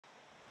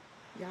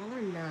Y'all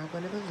are not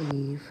gonna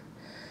believe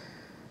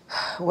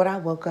what I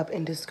woke up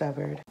and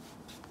discovered.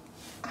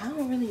 I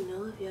don't really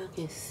know if y'all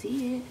can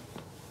see it,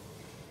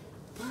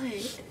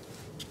 but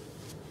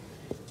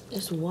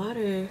there's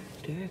water,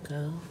 there it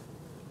go,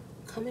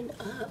 coming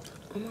up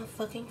on my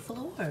fucking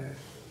floor.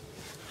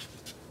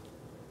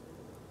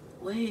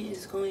 What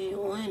is going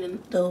on?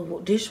 And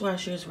the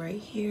dishwasher is right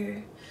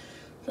here.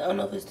 I don't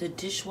know if it's the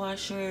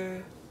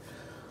dishwasher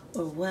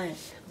or what,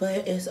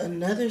 but it's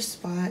another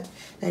spot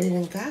that it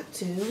done got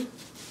to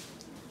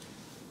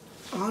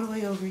all the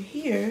way over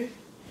here,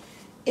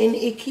 and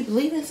it keep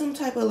leaving some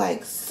type of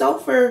like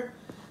sulfur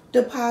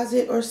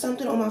deposit or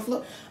something on my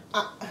floor.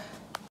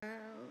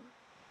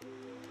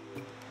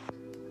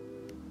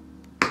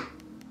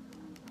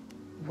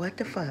 What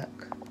the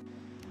fuck?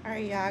 All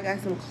right, y'all, I got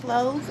some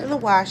clothes in the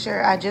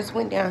washer. I just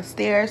went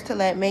downstairs to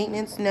let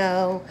maintenance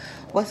know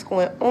what's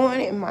going on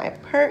in my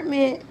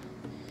apartment.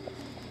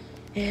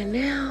 And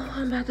now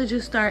I'm about to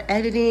just start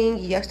editing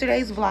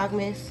yesterday's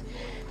Vlogmas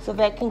so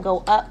that can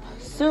go up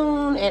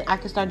soon and I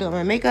can start doing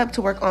my makeup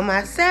to work on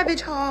my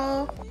Savage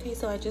haul. Okay,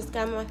 so I just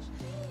got my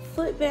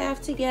foot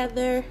bath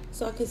together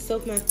so I can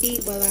soak my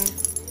feet while I,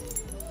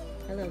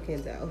 hello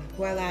Kenzo,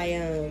 while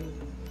I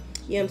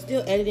yeah, I'm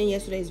still editing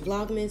yesterday's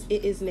Vlogmas.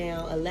 It is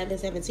now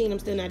 11:17. I'm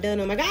still not done.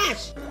 Oh my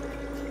gosh!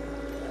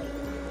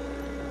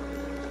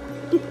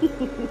 You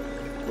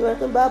want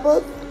some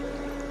bubbles?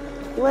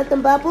 You want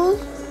some bubbles?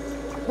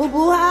 Boo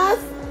boo house?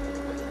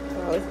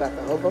 Oh, it's about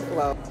to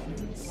overflow.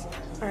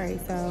 All right,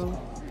 so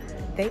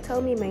they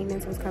told me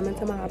maintenance was coming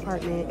to my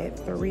apartment at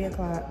 3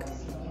 o'clock.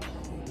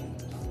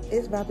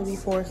 It's about to be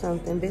 4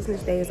 something.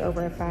 Business day is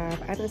over at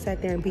 5. I just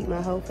sat there and beat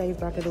my whole face,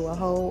 about to do a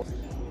whole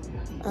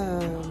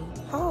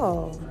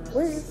haul.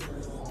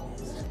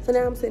 So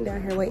now I'm sitting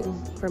down here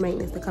waiting for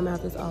maintenance to come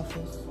out this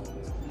office.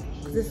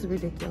 Cause this is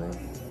ridiculous.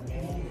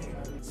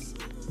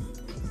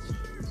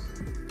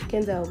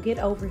 Kenzo, get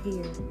over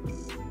here.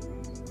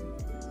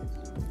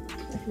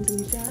 Let him do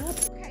his job.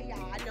 Okay,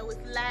 y'all, I know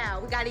it's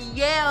loud. We gotta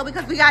yell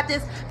because we got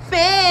this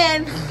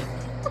fan.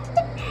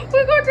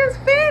 We got this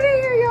fan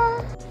in here,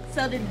 y'all.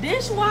 So the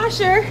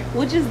dishwasher,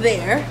 which is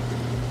there,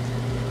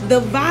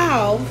 the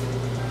valve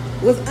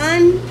was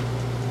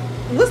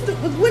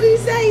what did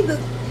he say?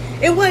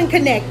 It wasn't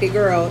connected,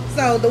 girl.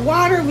 So the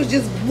water was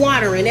just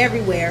watering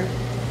everywhere.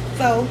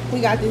 So we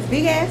got this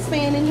big ass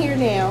fan in here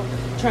now,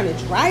 trying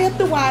to dry up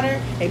the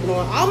water. They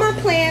blowing all my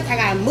plants. I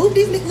gotta move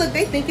these. Look,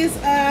 they think it's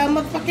a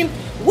motherfucking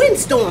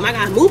windstorm. I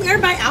gotta move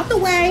everybody out the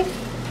way.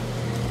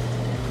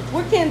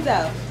 Where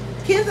Kenzo?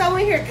 Kenzo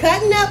in here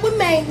cutting up with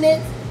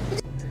maintenance.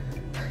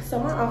 So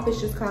my office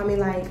just called me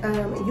like,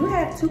 you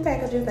have 2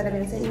 packages that have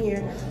been sitting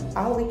here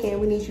all weekend.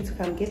 We need you to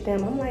come get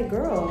them. I'm like,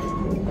 girl,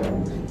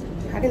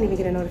 I didn't even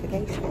get a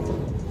notification.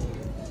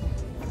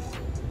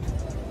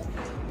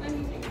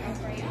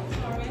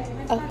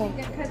 Okay.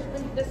 Because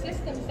the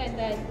system said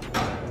that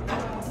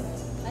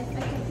I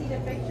can see the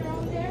picture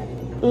on there.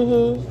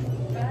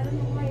 Mm-hmm. But I don't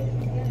know why it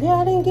didn't get it. Yeah,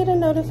 I didn't get a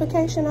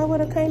notification. I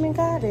would have came and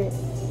got it.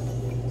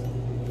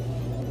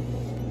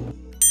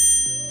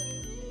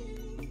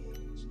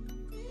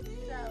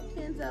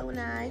 Kenzo and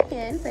I,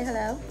 Ken, say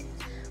hello.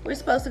 We're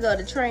supposed to go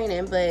to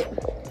training, but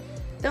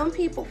them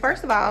people,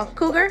 first of all,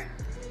 Cougar,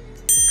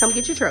 come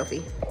get your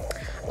trophy.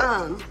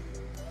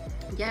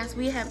 Yes,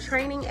 we have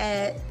training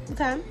at, what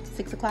time?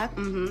 6 o'clock?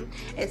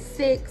 At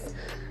 6,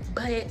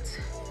 but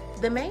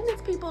the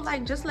maintenance people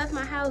like just left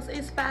my house.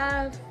 It's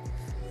 5,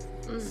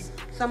 it's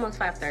almost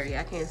 5:30,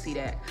 I can't see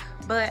that.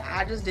 But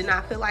I just did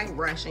not feel like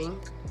rushing.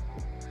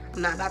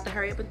 I'm not about to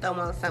hurry up and throw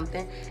on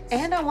something.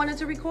 And I wanted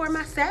to record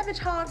my Savage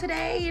haul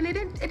today, and it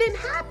didn't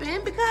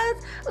happen because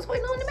I was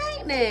waiting on the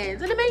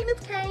maintenance. And the maintenance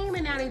came,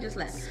 and now they just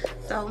left.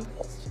 So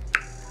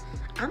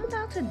I'm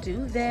about to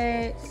do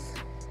that.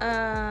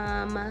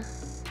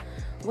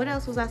 What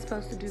else was I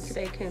supposed to do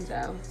today,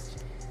 Kenzo?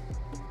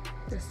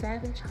 The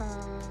Savage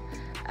haul.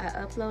 I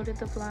uploaded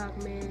the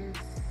Vlogmas.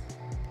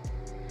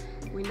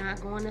 We're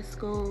not going to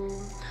school.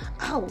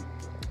 Oh,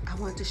 I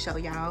wanted to show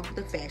y'all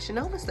the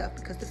FashionNova stuff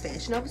because the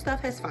FashionNova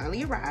stuff has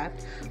finally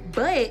arrived.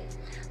 But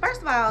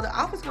first of all, the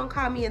office gonna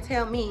call me and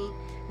tell me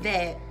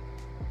that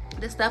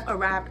the stuff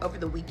arrived over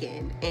the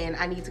weekend and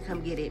I need to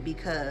come get it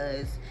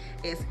because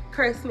it's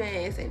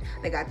Christmas and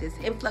they got this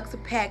influx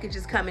of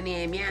packages coming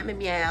in, meow, meow,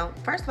 meow.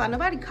 First of all,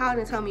 nobody called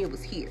and told me it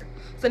was here.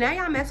 So now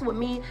y'all messing with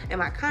me and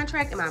my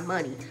contract and my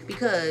money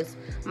because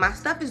my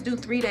stuff is due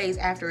 3 days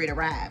after it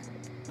arrived.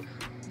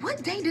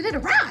 What day did it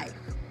arrive?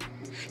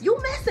 You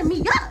messing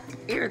me up.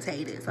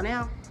 Irritated. So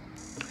now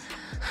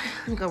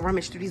I'm gonna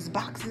rummage through these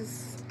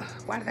boxes.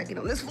 Why did I get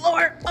on this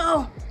floor?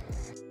 Oh.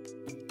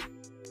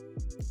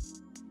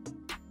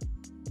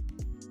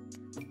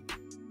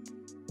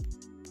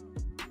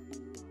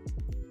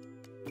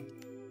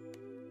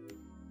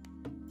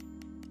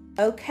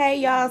 Okay,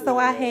 y'all, so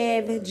I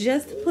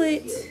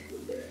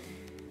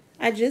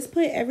just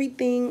put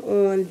everything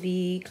on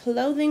the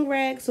clothing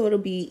rack so it'll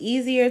be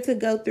easier to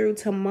go through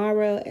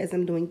tomorrow as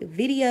I'm doing the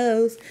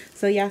videos.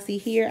 So y'all see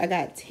here, I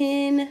got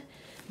 10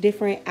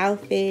 different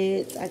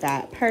outfits. I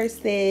got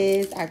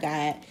purses. I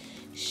got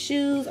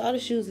Shoes, all the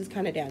shoes is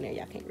kind of down there.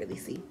 Y'all can't really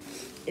see.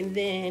 And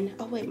then,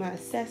 oh wait, my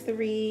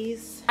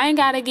accessories. I ain't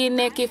gotta get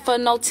naked for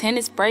no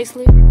tennis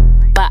bracelet,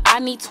 but I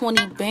need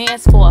 20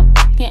 bands for a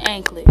fucking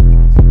anklet.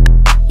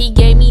 He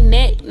gave me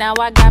neck, now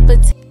I got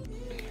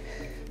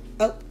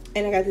Oh,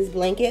 and I got this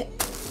blanket.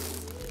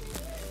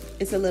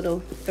 It's a little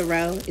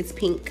throw. It's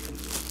pink.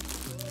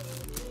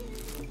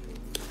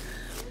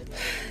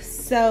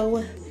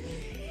 So,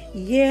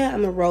 yeah,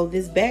 I'm gonna roll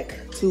this back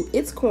to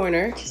its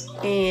corner,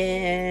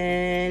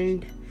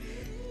 and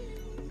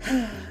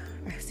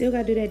I still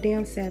gotta do that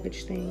damn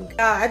Savage thing.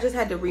 I just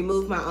had to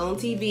remove my own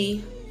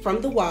TV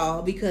from the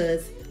wall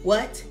because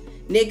what?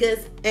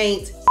 Niggas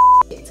ain't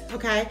it,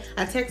 okay?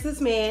 I text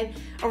this man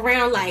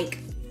around like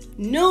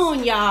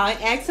noon, y'all,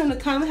 and asked him to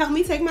come help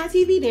me take my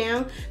TV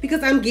down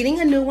because I'm getting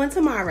a new one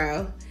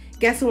tomorrow.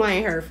 Guess who I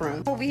ain't heard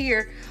from? Over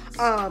here,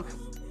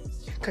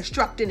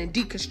 constructing and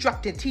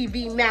deconstructing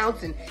TV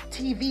mounts and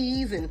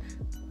TVs and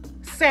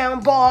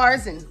sound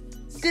bars and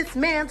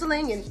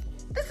dismantling, and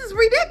this is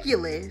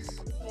ridiculous.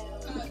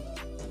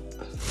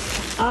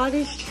 All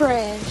this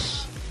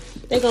trash.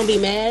 They're gonna be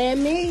mad at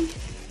me.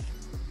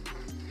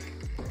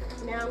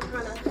 Now I'm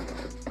trying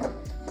to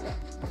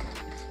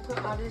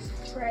put all this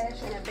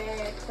trash in a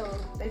bag, so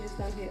they just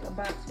gonna get a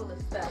box full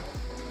of stuff.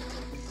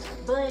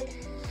 But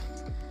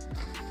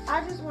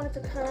I just wanted to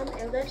come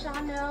and let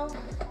y'all know,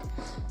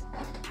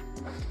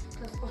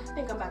 because I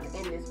think I'm about to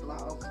end this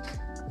vlog.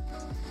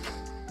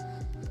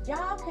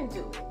 Y'all can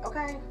do it,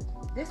 okay?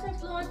 This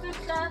influencer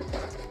stuff,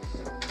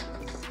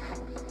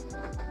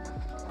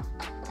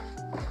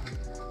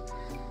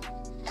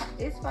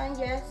 it's fun,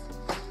 yes,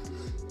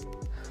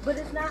 but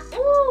it's not,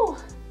 ooh,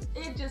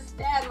 it just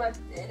stabbed my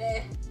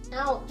titty.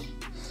 Ouch.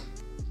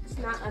 It's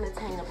not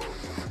unattainable.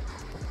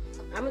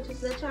 I'm gonna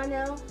just let y'all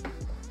know,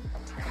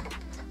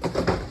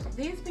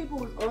 these people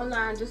was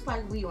online just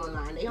like we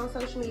online. They on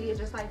social media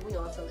just like we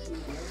on social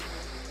media.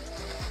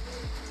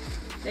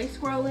 They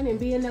scrolling and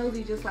being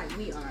nosy just like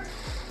we are.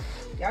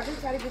 Y'all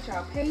just gotta get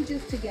y'all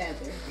pages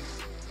together.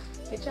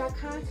 Get y'all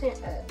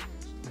content up.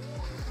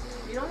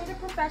 You don't need a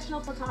professional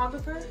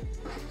photographer.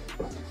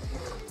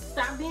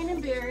 Stop being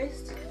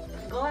embarrassed.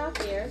 Go out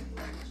there.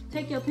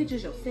 Take your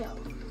pictures yourself.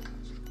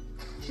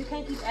 You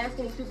can't keep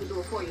asking these people to do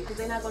it for you because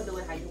they're not gonna do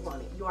it how you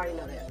want it. You already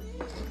know that.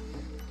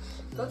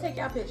 Go take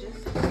y'all pictures.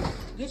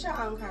 Get your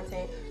own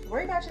content.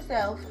 Worry about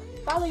yourself.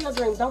 Follow your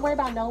dreams. Don't worry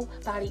about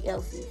nobody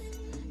else's,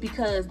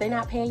 because they're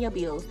not paying your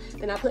bills.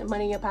 They're not putting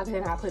money in your pocket.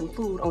 They're not putting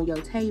food on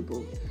your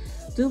table.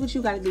 Do what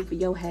you gotta do for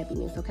your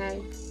happiness,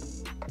 okay?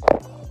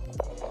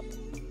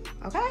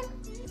 Okay?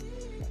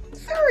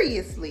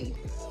 Seriously.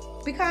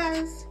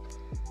 Because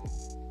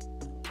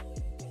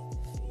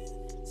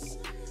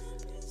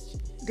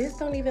this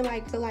don't even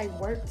feel like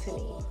work to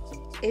me.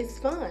 It's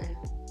fun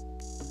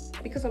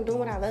because I'm doing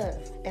what I love,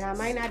 and I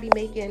might not be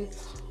making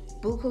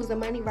bukus of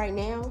money right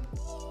now,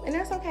 and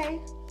that's okay,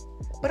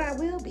 but I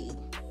will be,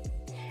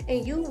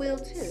 and you will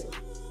too.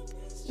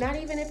 Not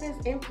even if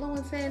it's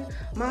influencing,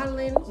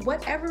 modeling,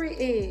 whatever it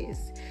is.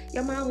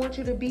 Your mom wants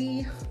you to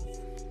be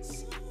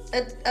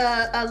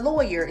a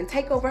lawyer and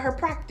take over her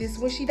practice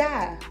when she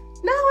died.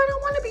 No, I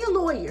don't want to be a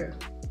lawyer.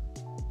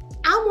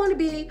 I want to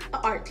be an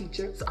art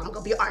teacher, so I'm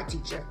gonna be an art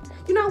teacher.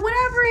 You know,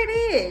 whatever it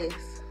is.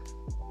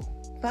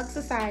 Fuck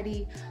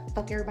society,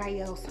 fuck everybody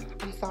else.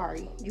 I'm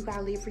sorry. You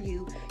gotta live for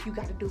you. You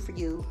gotta do for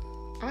you.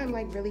 I'm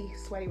like really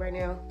sweaty right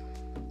now.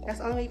 That's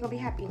the only way you're gonna be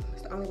happy.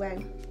 It's the only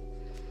way.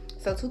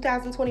 So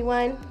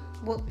 2021,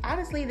 well,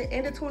 honestly, the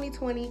end of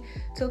 2020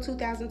 till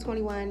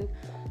 2021,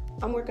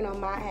 I'm working on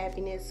my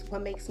happiness.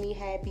 What makes me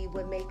happy?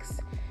 What makes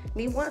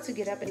me want to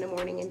get up in the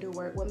morning and do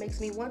work? What makes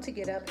me want to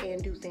get up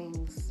and do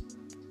things?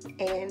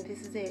 And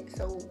this is it.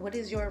 So what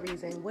is your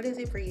reason? What is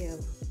it for you?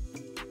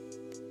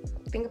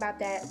 Think about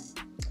that.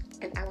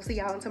 And I will see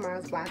y'all on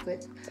tomorrow's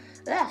Vlogmas.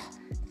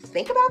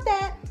 Think about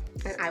that.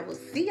 And I will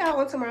see y'all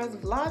on tomorrow's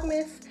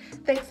Vlogmas.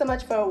 Thanks so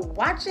much for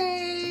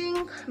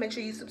watching. Make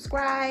sure you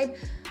subscribe,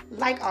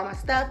 like all my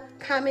stuff,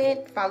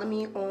 comment, follow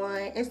me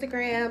on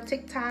Instagram,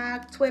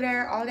 TikTok,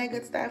 Twitter, all that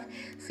good stuff.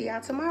 See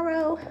y'all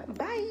tomorrow.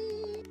 Bye.